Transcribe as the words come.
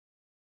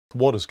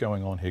What is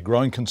going on here?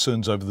 Growing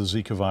concerns over the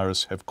Zika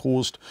virus have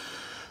caused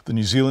the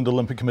New Zealand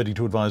Olympic Committee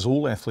to advise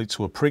all athletes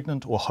who are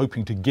pregnant or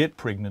hoping to get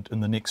pregnant in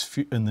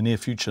the near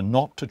future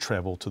not to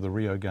travel to the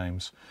Rio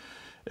Games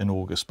in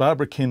August.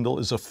 Barbara Kendall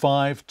is a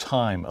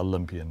 5-time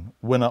Olympian,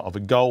 winner of a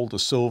gold, a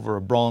silver,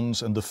 a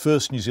bronze, and the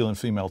first New Zealand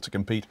female to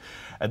compete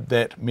at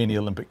that many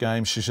Olympic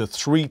Games. She's a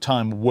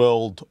 3-time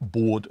world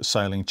board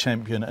sailing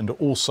champion and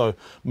also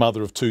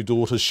mother of 2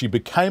 daughters. She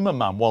became a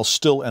mum while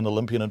still an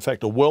Olympian. In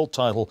fact, a world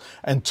title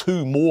and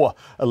 2 more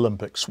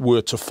Olympics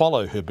were to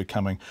follow her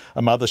becoming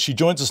a mother. She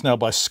joins us now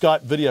by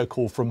Skype video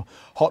call from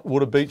Hot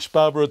Water Beach.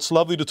 Barbara, it's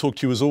lovely to talk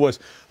to you as always.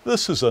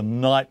 This is a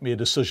nightmare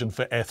decision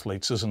for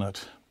athletes, isn't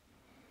it?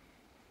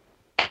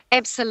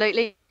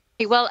 Absolutely.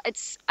 Well,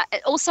 it's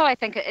also, I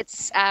think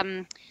it's,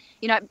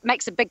 it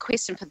makes a big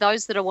question for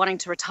those that are wanting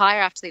to retire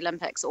after the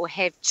Olympics or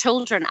have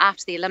children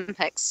after the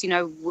Olympics,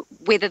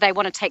 whether they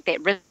want to take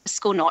that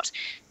risk or not.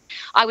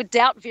 I would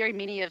doubt very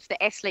many of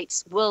the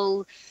athletes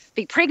will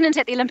be pregnant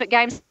at the Olympic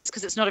Games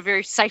because it's not a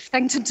very safe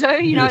thing to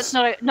do. Yes.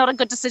 It's not a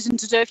good decision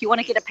to do if you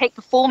want to get a peak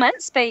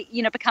performance,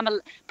 become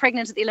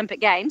pregnant at the Olympic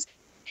Games.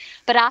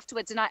 But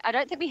afterwards, and I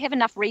don't think we have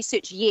enough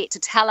research yet to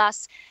tell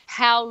us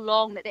how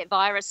long that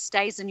virus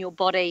stays in your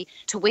body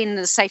to when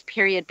the safe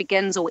period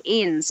begins or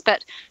ends.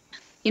 But,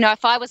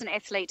 if I was an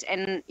athlete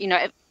and,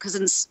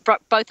 because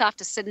both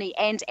after Sydney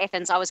and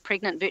Athens, I was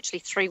pregnant virtually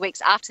 3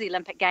 weeks after the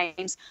Olympic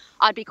Games,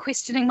 I'd be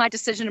questioning my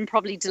decision and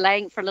probably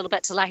delaying for a little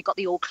bit till I got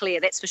the all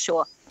clear, that's for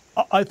sure.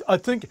 I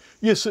think,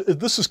 yes,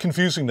 this is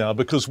confusing now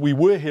because we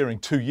were hearing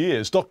 2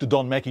 years. Dr.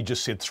 Don Mackey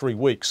just said 3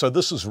 weeks. So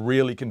this is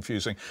really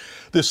confusing.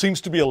 There seems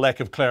to be a lack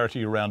of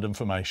clarity around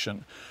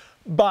information.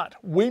 But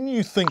when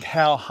you think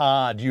how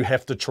hard you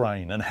have to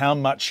train and how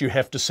much you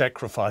have to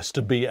sacrifice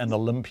to be an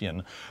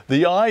Olympian,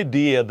 the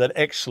idea that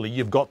actually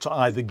you've got to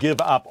either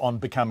give up on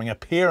becoming a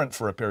parent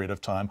for a period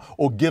of time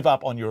or give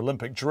up on your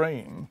Olympic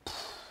dream,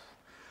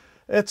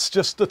 it's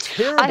just a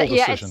terrible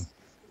decision.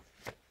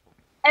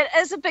 It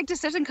is a big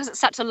decision because it's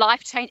such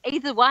a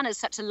either one is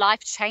such a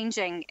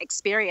life-changing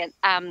experience,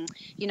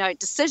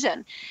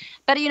 decision.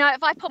 But,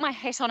 if I put my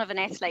hat on of an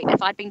athlete,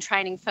 if I'd been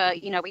training for,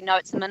 we know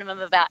it's a minimum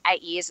of about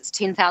 8 years, it's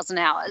 10,000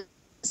 hours,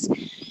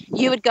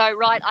 you would go,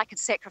 right, I could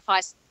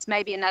sacrifice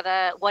maybe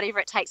another, whatever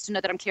it takes to know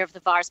that I'm clear of the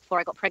virus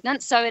before I got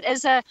pregnant. So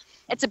it's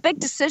a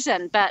big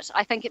decision. But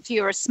I think if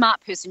you're a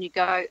smart person, you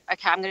go,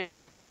 okay, I'm going to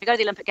go to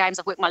the Olympic Games,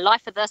 I've worked my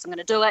life for this, I'm going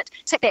to do it,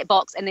 tick that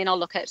box, and then I'll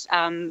look at,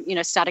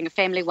 starting a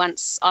family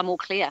once I'm all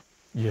clear.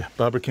 Yeah,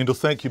 Barbara Kendall,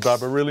 thank you,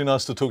 Barbara. Really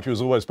nice to talk to you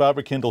as always.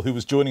 Barbara Kendall, who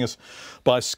was joining us by